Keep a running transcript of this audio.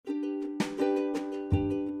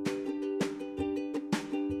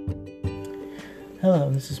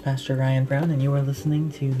Hello, this is Pastor Ryan Brown, and you are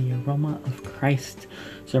listening to the Aroma of Christ,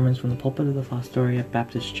 sermons from the pulpit of the Fostoria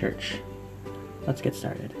Baptist Church. Let's get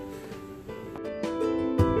started.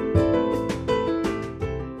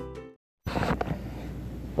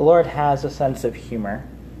 The Lord has a sense of humor.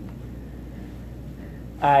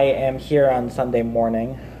 I am here on Sunday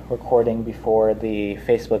morning recording before the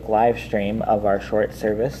Facebook live stream of our short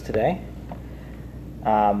service today.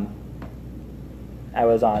 I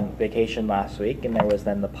was on vacation last week, and there was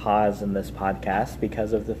then the pause in this podcast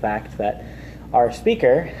because of the fact that our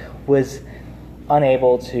speaker was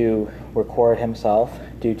unable to record himself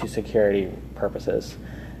due to security purposes.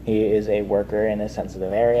 He is a worker in a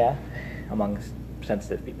sensitive area among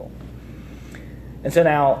sensitive people. And so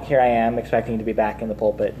now here I am expecting to be back in the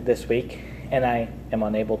pulpit this week, and I am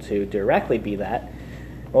unable to directly be that.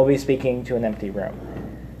 We'll be speaking to an empty room.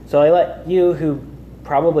 So I let you who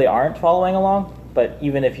probably aren't following along, but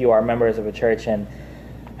even if you are members of a church and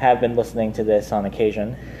have been listening to this on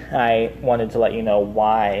occasion, I wanted to let you know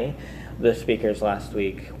why the speakers last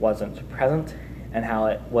week wasn't present and how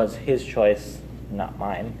it was his choice, not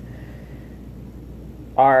mine.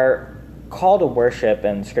 Our call to worship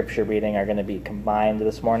and scripture reading are going to be combined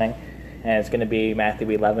this morning, and it's going to be Matthew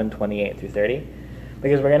 11:28 through 30,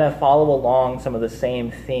 because we're going to follow along some of the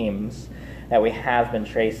same themes that we have been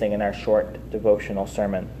tracing in our short devotional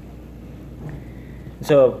sermon.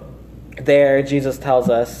 So there, Jesus tells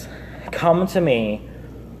us, "Come to me,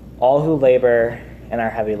 all who labor and are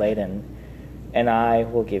heavy laden, and I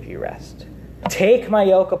will give you rest. Take my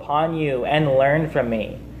yoke upon you and learn from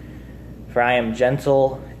me, for I am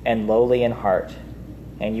gentle and lowly in heart,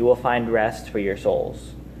 and you will find rest for your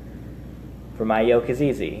souls. For my yoke is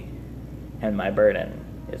easy, and my burden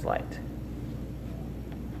is light."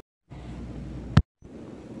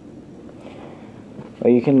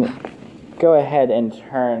 Well, you can go ahead and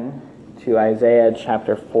turn to Isaiah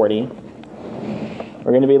chapter 40.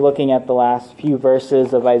 We're going to be looking at the last few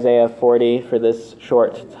verses of Isaiah 40 for this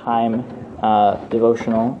short time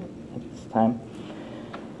devotional at this time.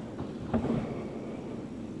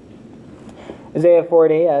 Isaiah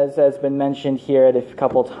 40, as has been mentioned here a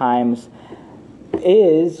couple times,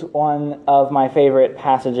 is one of my favorite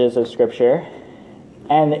passages of Scripture,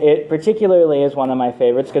 and it particularly is one of my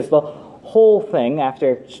favorites because the whole thing,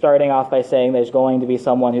 after starting off by saying there's going to be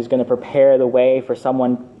someone who's going to prepare the way for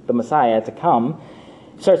someone, the Messiah, to come,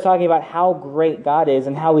 starts talking about how great God is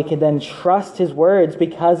and how we can then trust His words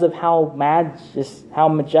because of how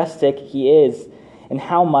majestic He is and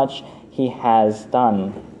how much He has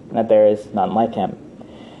done, and that there is none like Him.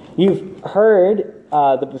 You've heard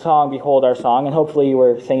the song, "Behold Our Song," and hopefully you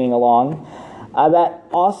were singing along. That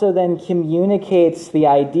also then communicates the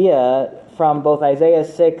idea from both Isaiah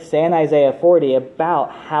 6 and Isaiah 40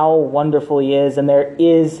 about how wonderful He is, and there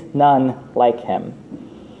is none like Him.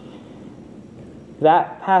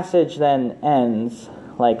 That passage then ends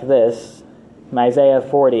like this, in Isaiah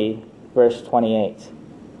 40, verse 28.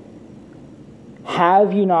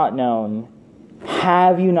 "Have you not known?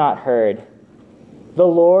 Have you not heard? The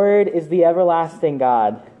Lord is the everlasting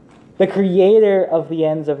God, the creator of the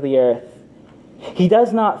ends of the earth. He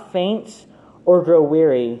does not faint or grow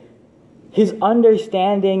weary. His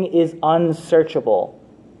understanding is unsearchable.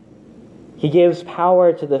 He gives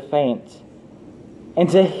power to the faint, and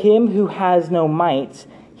to him who has no might,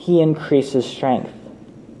 He increases strength.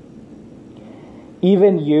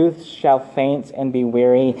 Even youths shall faint and be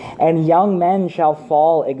weary, and young men shall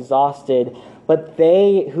fall exhausted, but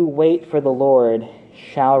they who wait for the Lord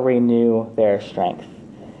shall renew their strength.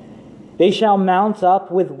 They shall mount up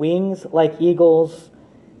with wings like eagles.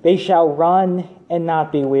 They shall run and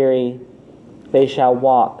not be weary. They shall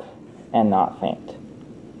walk and not faint."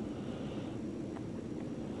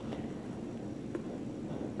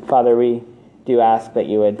 Father, we do ask that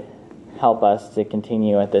you would help us to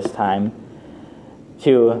continue at this time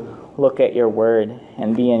to look at your word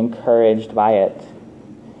and be encouraged by it.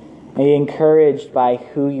 Be encouraged by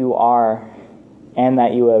who you are and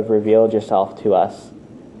that you have revealed yourself to us.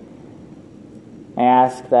 I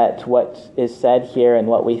ask that what is said here and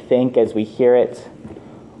what we think as we hear it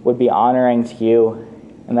would be honoring to you,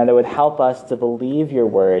 and that it would help us to believe your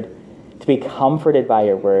word, to be comforted by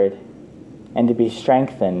your word, and to be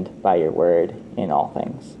strengthened by your word in all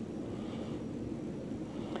things.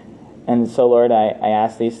 And so, Lord, I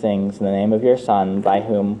ask these things in the name of your Son, by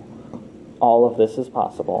whom all of this is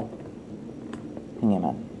possible.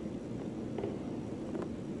 Amen.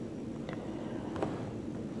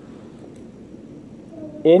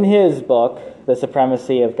 In his book, The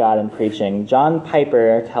Supremacy of God in Preaching, John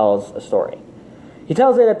Piper tells a story. He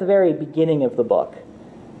tells it at the very beginning of the book.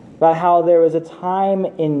 about how there was a time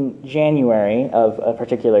in January of a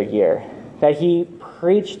particular year that he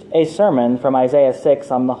preached a sermon from Isaiah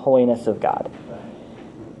 6 on the holiness of God.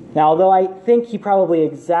 Now, although I think he probably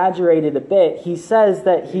exaggerated a bit, he says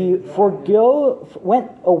that he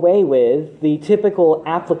went away with the typical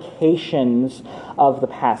applications of the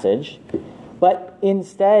passage, but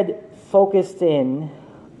instead focused in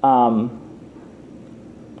on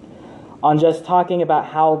just talking about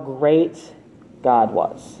how great God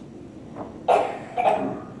was.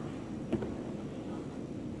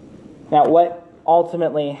 Now, what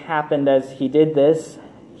ultimately happened as he did this,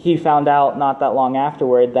 he found out not that long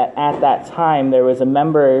afterward that at that time there was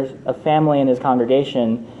a family in his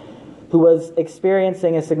congregation who was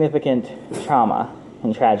experiencing a significant trauma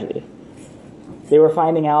and tragedy. They were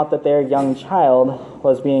finding out that their young child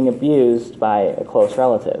was being abused by a close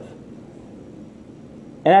relative.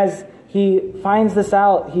 And as he finds this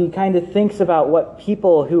out, he kind of thinks about what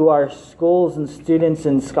people who are schools and students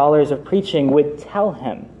and scholars of preaching would tell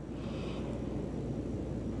him.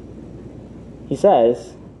 He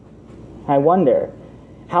says, I wonder,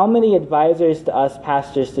 how many advisors to us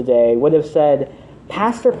pastors today would have said,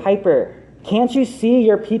 Pastor Piper, can't you see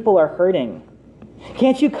your people are hurting?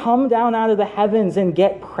 Can't you come down out of the heavens and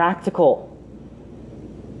get practical?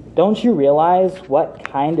 Don't you realize what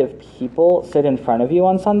kind of people sit in front of you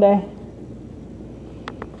on Sunday?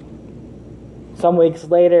 Some weeks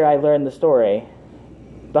later, I learned the story.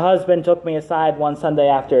 The husband took me aside one Sunday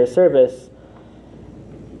after a service.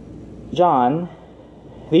 John,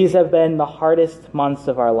 these have been the hardest months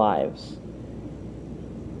of our lives.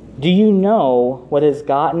 Do you know what has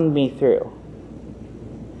gotten me through?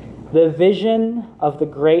 The vision of the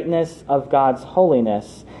greatness of God's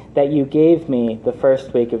holiness that you gave me the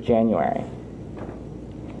first week of January.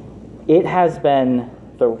 It has been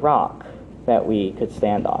the rock that we could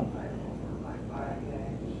stand on.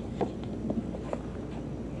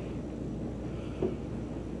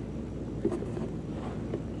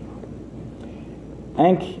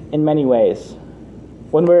 I think in many ways,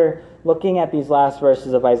 when we're looking at these last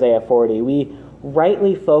verses of Isaiah 40, we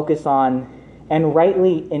rightly focus on and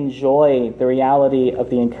rightly enjoy the reality of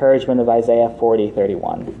the encouragement of Isaiah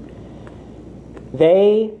 40:31.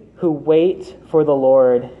 They who wait for the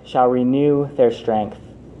Lord shall renew their strength.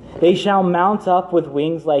 They shall mount up with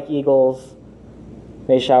wings like eagles.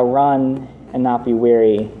 They shall run and not be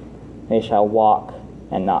weary. They shall walk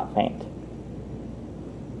and not faint.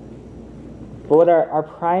 But what our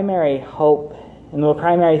primary hope, and the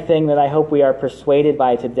primary thing that I hope we are persuaded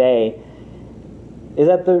by today, is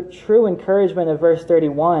that the true encouragement of verse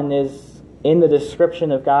 31 is in the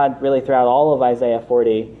description of God really throughout all of Isaiah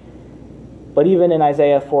 40, but even in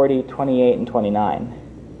Isaiah 40, 28, and 29.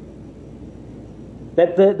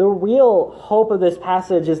 That the real hope of this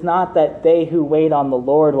passage is not that they who wait on the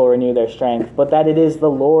Lord will renew their strength, but that it is the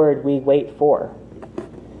Lord we wait for.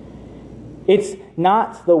 It's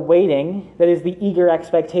not the waiting that is the eager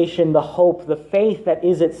expectation, the hope, the faith that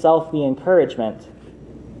is itself the encouragement,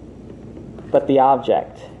 but the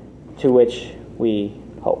object to which we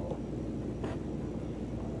hope.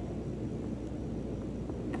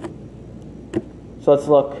 So let's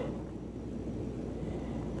look.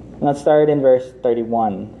 Let's start in verse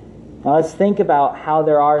 31. Now let's think about how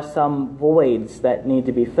there are some voids that need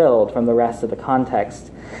to be filled from the rest of the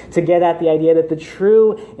context to get at the idea that the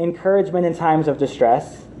true encouragement in times of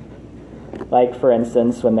distress, like for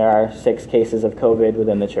instance when there are 6 cases of COVID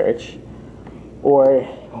within the church, or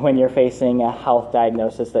when you're facing a health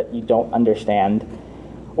diagnosis that you don't understand,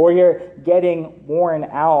 or you're getting worn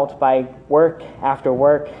out by work after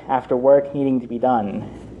work after work needing to be done.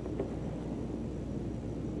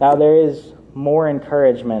 Now there is more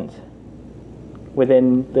encouragement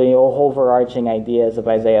within the overarching ideas of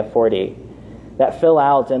Isaiah 40 that fill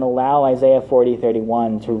out and allow Isaiah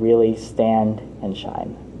 40:31 to really stand and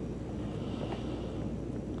shine.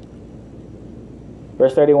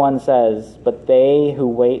 Verse 31 says, "But they who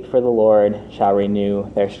wait for the Lord shall renew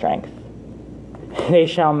their strength. They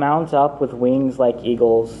shall mount up with wings like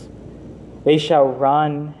eagles. They shall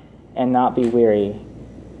run and not be weary.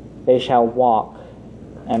 They shall walk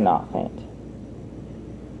and not faint."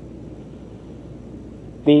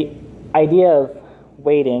 The idea of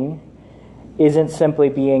waiting isn't simply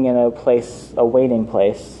being in a waiting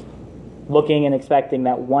place, looking and expecting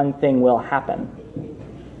that one thing will happen.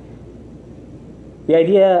 The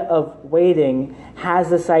idea of waiting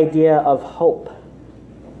has this idea of hope.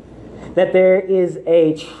 That there is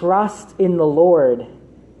a trust in the Lord,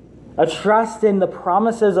 a trust in the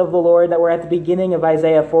promises of the Lord that were at the beginning of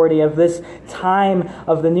Isaiah 40, of this time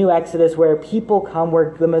of the new Exodus where people come,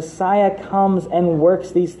 where the Messiah comes and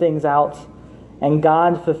works these things out and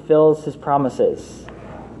God fulfills his promises.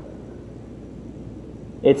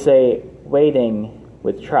 It's a waiting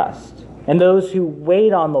with trust. And those who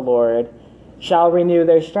wait on the Lord shall renew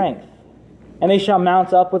their strength. And they shall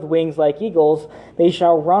mount up with wings like eagles. They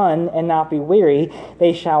shall run and not be weary.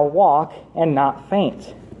 They shall walk and not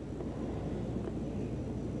faint.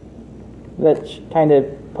 That kind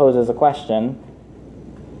of poses a question.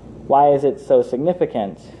 Why is it so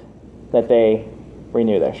significant that they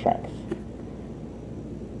renew their strength?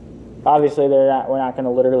 Obviously, we're not going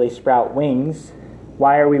to literally sprout wings.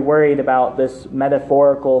 Why are we worried about this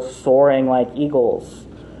metaphorical soaring like eagles?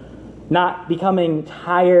 Not becoming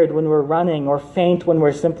tired when we're running or faint when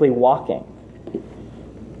we're simply walking.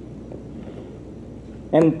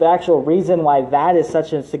 And the actual reason why that is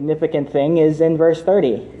such a significant thing is in verse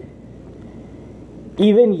 30.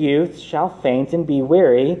 Even youth shall faint and be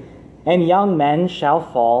weary, and young men shall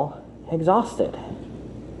fall exhausted.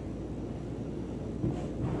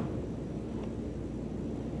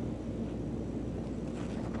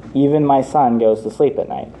 Even my son goes to sleep at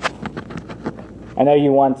night. I know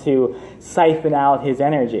you want to siphon out his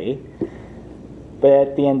energy, but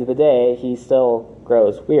at the end of the day, he still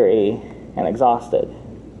grows weary and exhausted.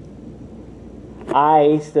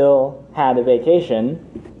 I still had a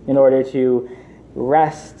vacation in order to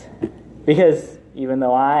rest, because even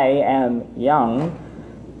though I am young,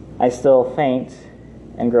 I still faint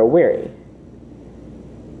and grow weary.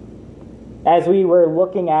 As we were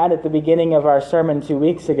looking at the beginning of our sermon 2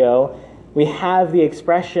 weeks ago, we have the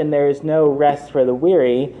expression, there is no rest for the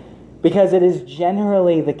weary, because it is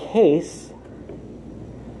generally the case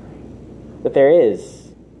that there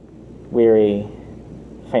is weary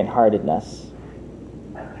faint-heartedness.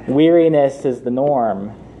 Weariness is the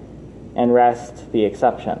norm, and rest the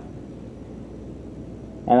exception.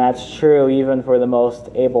 And that's true even for the most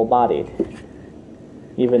able-bodied.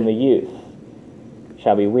 Even the youth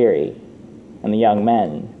shall be weary, and the young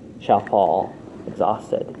men shall fall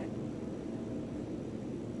exhausted.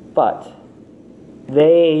 But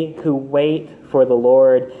they who wait for the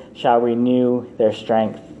Lord shall renew their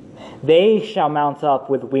strength. They shall mount up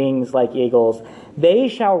with wings like eagles. They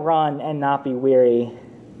shall run and not be weary.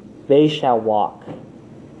 They shall walk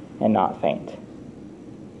and not faint.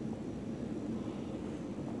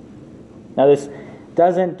 Now, this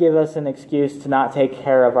doesn't give us an excuse to not take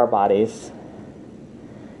care of our bodies.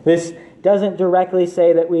 This doesn't directly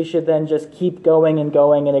say that we should then just keep going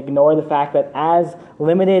and ignore the fact that as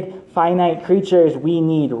limited, finite creatures, we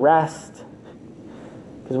need rest.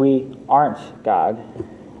 Because we aren't God.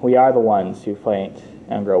 We are the ones who faint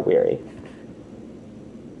and grow weary.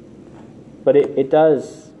 But it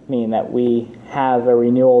does mean that we have a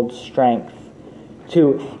renewed strength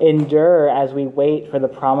to endure as we wait for the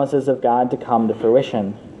promises of God to come to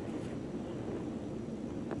fruition.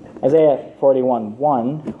 Isaiah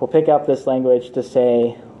 41:1 will pick up this language to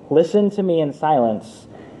say, "Listen to me in silence,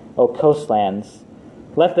 O coastlands.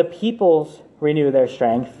 Let the peoples renew their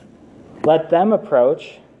strength. Let them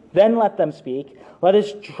approach, then let them speak. Let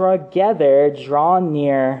us together draw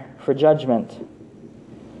near for judgment."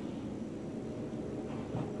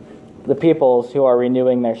 The peoples who are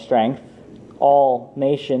renewing their strength, all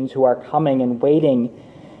nations who are coming and waiting,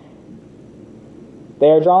 they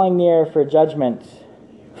are drawing near for judgment,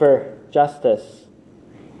 for justice.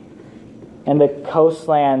 And the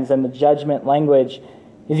coastlands and the judgment language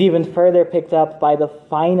is even further picked up by the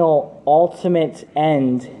final, ultimate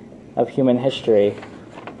end of human history.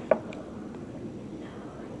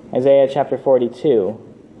 Isaiah chapter 42,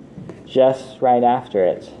 just right after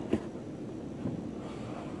it.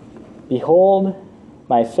 "Behold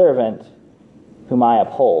my servant, whom I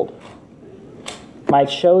uphold, my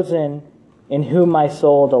chosen, in whom my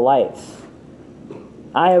soul delights.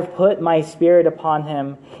 I have put my spirit upon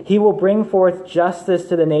him. He will bring forth justice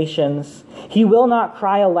to the nations. He will not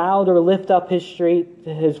cry aloud or lift up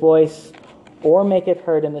his voice, or make it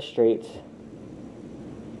heard in the street.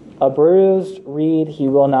 A bruised reed he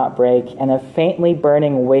will not break, and a faintly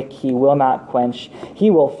burning wick he will not quench.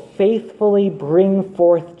 He will faithfully bring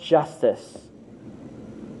forth justice.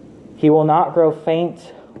 He will not grow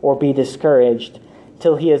faint or be discouraged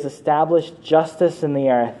till he has established justice in the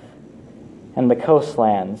earth, and the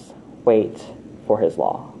coastlands wait for his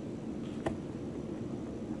law."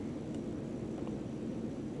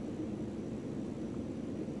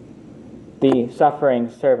 The suffering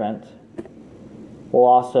servant will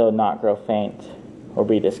also not grow faint or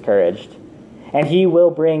be discouraged. And he will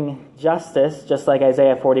bring justice, just like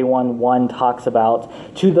Isaiah 41:1 talks about,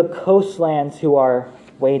 to the coastlands who are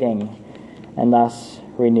waiting and thus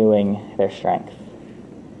renewing their strength.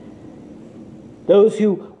 Those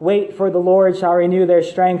who wait for the Lord shall renew their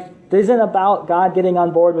strength. It isn't about God getting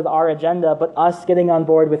on board with our agenda, but us getting on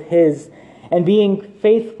board with His and being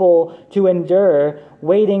faithful to endure,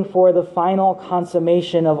 waiting for the final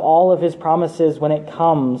consummation of all of His promises when it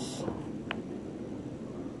comes.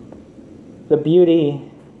 The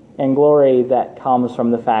beauty and glory that comes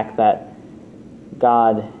from the fact that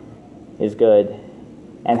God is good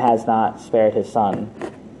and has not spared His Son,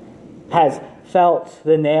 has felt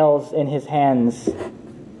the nails in His hands,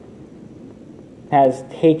 has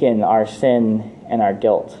taken our sin and our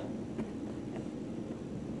guilt.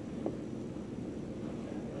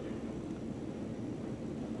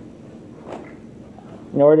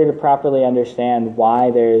 In order to properly understand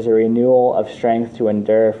why there is a renewal of strength to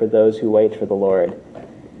endure for those who wait for the Lord,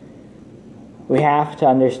 we have to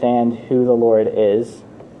understand who the Lord is,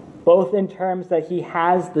 both in terms that He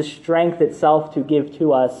has the strength itself to give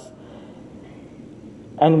to us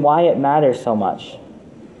and why it matters so much.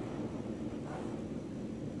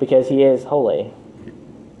 Because He is holy.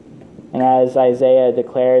 And as Isaiah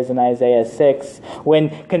declares in Isaiah 6, when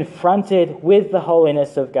confronted with the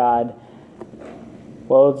holiness of God,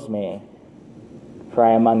 "Woe's me, for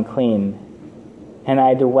I am unclean, and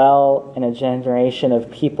I dwell in a generation of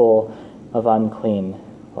people of unclean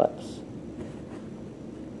lips."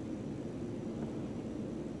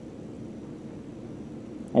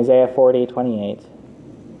 Isaiah 40:28.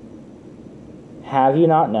 "Have you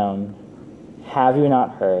not known? Have you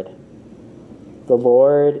not heard? The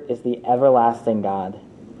Lord is the everlasting God,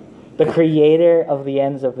 the creator of the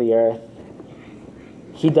ends of the earth.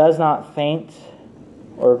 He does not faint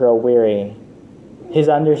or grow weary. His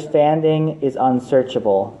understanding is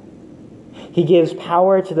unsearchable. He gives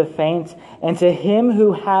power to the faint, and to him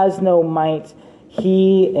who has no might,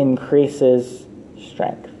 He increases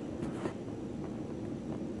strength."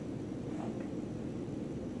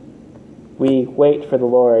 We wait for the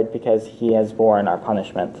Lord because He has borne our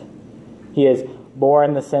punishment. He has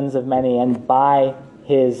borne the sins of many, and by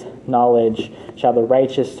His knowledge shall the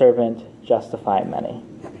righteous servant justify many.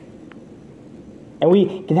 And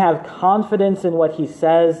we can have confidence in what He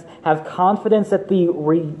says, have confidence that the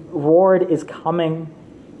reward is coming,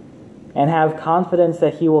 and have confidence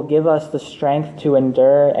that He will give us the strength to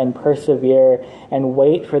endure and persevere and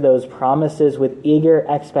wait for those promises with eager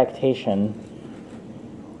expectation,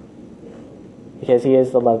 because He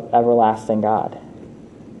is the everlasting God,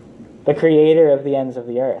 the creator of the ends of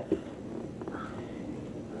the earth.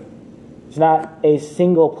 There's not a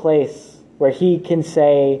single place where He can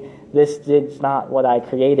say, "This is not what I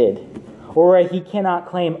created," or where He cannot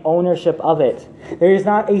claim ownership of it. There is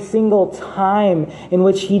not a single time in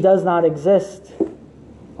which He does not exist,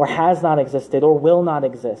 or has not existed, or will not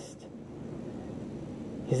exist.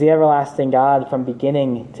 He's the everlasting God from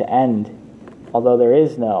beginning to end, although there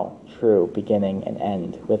is no true beginning and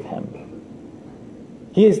end with Him.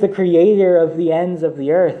 He is the creator of the ends of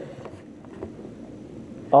the earth,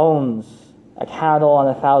 owns a cattle on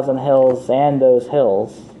 1,000 hills and those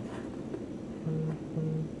hills.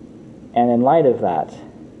 And in light of that,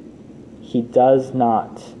 He does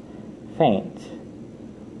not faint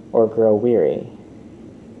or grow weary,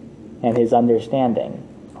 and His understanding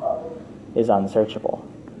is unsearchable.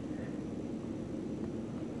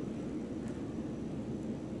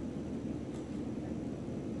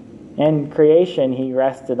 In creation, He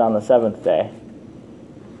rested on the seventh day.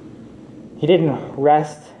 He didn't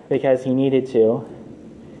rest because He needed to.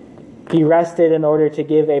 He rested in order to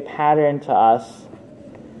give a pattern to us,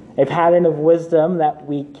 a pattern of wisdom that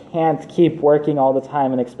we can't keep working all the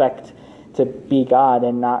time and expect to be God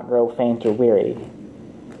and not grow faint or weary.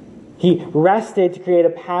 He rested to create a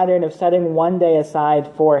pattern of setting one day aside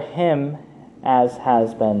for Him, as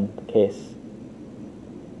has been the case.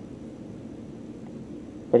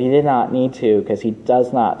 But He did not need to, because He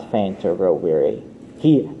does not faint or grow weary.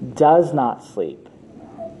 He does not sleep.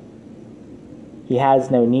 He has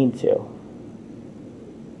no need to.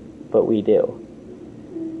 But we do.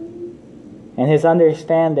 And His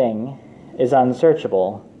understanding is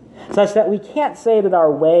unsearchable, such that we can't say that our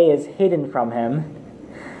way is hidden from Him,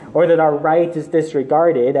 or that our right is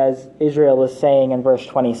disregarded, as Israel is saying in verse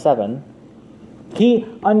 27. He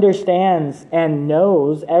understands and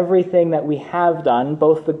knows everything that we have done,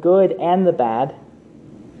 both the good and the bad,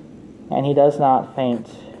 and He does not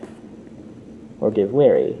faint or give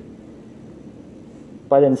weary.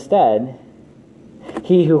 But instead,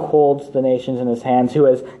 He who holds the nations in His hands, who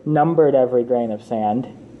has numbered every grain of sand,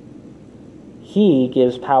 He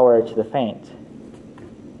gives power to the faint.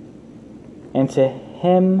 And to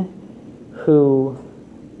him who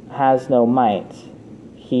has no might,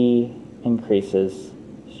 He increases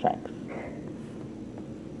strength.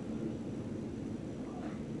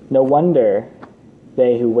 No wonder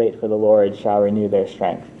they who wait for the Lord shall renew their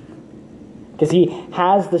strength. Because he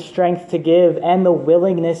has the strength to give and the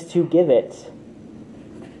willingness to give it.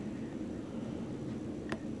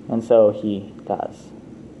 And so he does.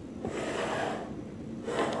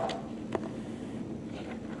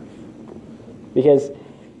 Because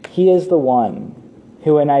he is the one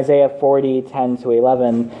who in Isaiah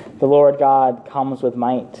 40:10-11, the Lord God comes with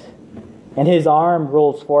might, and his arm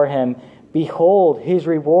rules for him. Behold, his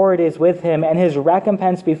reward is with him, and his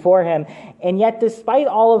recompense before him. And yet, despite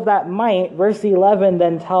all of that might, verse 11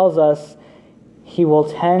 then tells us, he will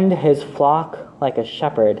tend his flock like a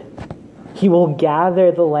shepherd. He will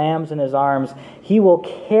gather the lambs in his arms. He will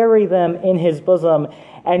carry them in his bosom,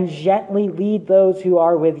 and gently lead those who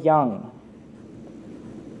are with young.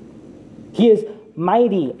 He is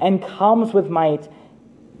mighty and comes with might,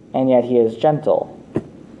 and yet he is gentle,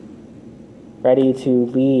 ready to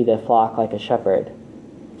lead a flock like a shepherd,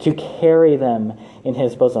 to carry them in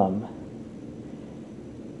his bosom,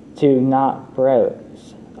 to not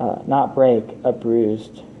break a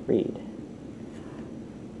bruised reed.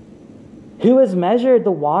 Who has measured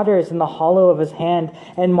the waters in the hollow of his hand,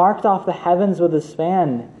 and marked off the heavens with a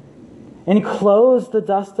span, and closed the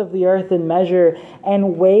dust of the earth in measure,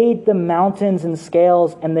 and weighed the mountains in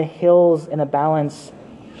scales and the hills in a balance?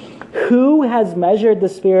 Who has measured the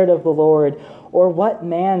Spirit of the Lord, or what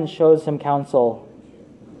man shows him counsel?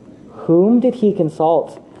 Whom did he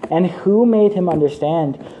consult, and who made him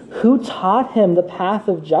understand? Who taught him the path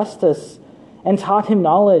of justice, and taught him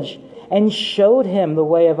knowledge, and showed him the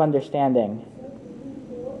way of understanding?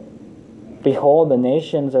 Behold, the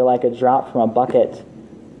nations are like a drop from a bucket,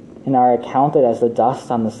 and are accounted as the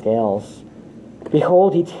dust on the scales.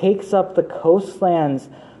 Behold, he takes up the coastlands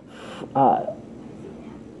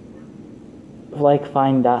like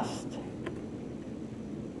fine dust.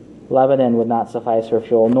 Lebanon would not suffice for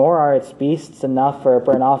fuel, nor are its beasts enough for a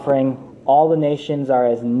burnt offering. All the nations are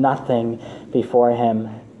as nothing before him.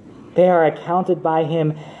 They are accounted by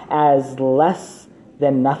him as less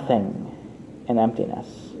than nothing in emptiness.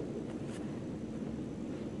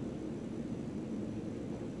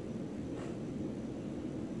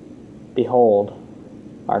 Behold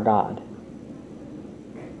our God,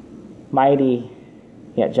 mighty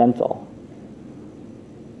yet gentle.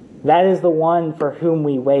 That is the one for whom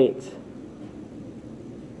we wait.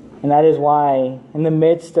 And that is why, in the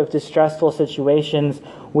midst of distressful situations,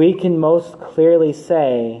 we can most clearly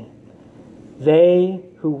say, they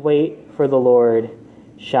who wait for the Lord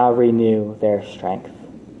shall renew their strength.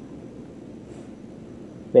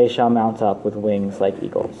 They shall mount up with wings like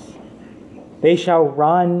eagles. They shall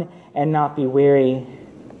run and not be weary.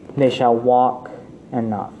 They shall walk and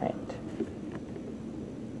not faint.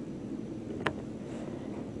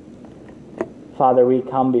 Father, we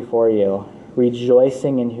come before you,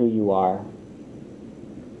 rejoicing in who you are,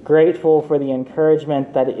 grateful for the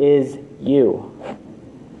encouragement that is you.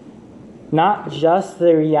 Not just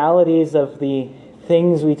the realities of the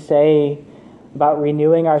things we say about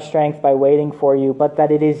renewing our strength by waiting for you, but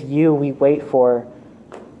that it is you we wait for,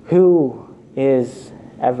 who is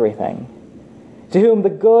everything, to whom the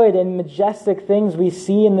good and majestic things we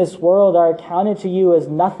see in this world are accounted to you as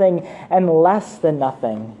nothing and less than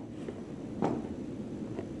nothing.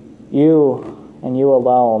 You and you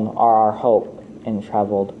alone are our hope in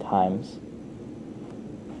troubled times.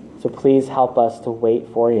 So please help us to wait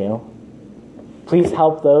for you. Please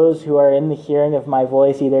help those who are in the hearing of my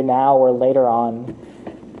voice, either now or later on,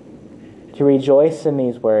 to rejoice in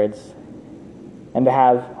these words and to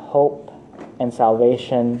have hope and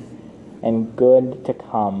salvation and good to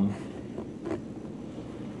come.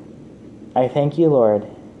 I thank you, Lord,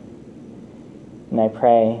 and I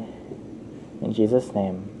pray in Jesus'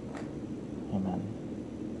 name. Amen.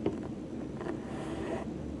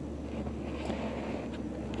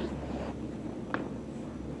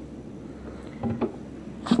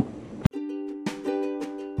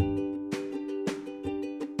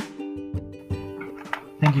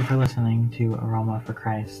 Thank you for listening to Aroma for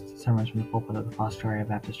Christ, sermons from the pulpit of the Fostoria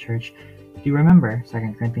Baptist Church. Do remember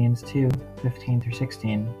 2 Corinthians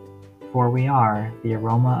 2:15-16, for we are the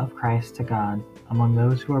aroma of Christ to God among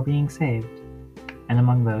those who are being saved and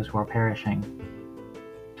among those who are perishing.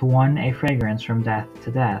 To one a fragrance from death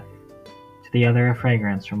to death, to the other a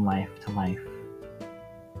fragrance from life to life.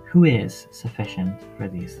 Who is sufficient for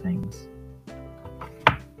these things?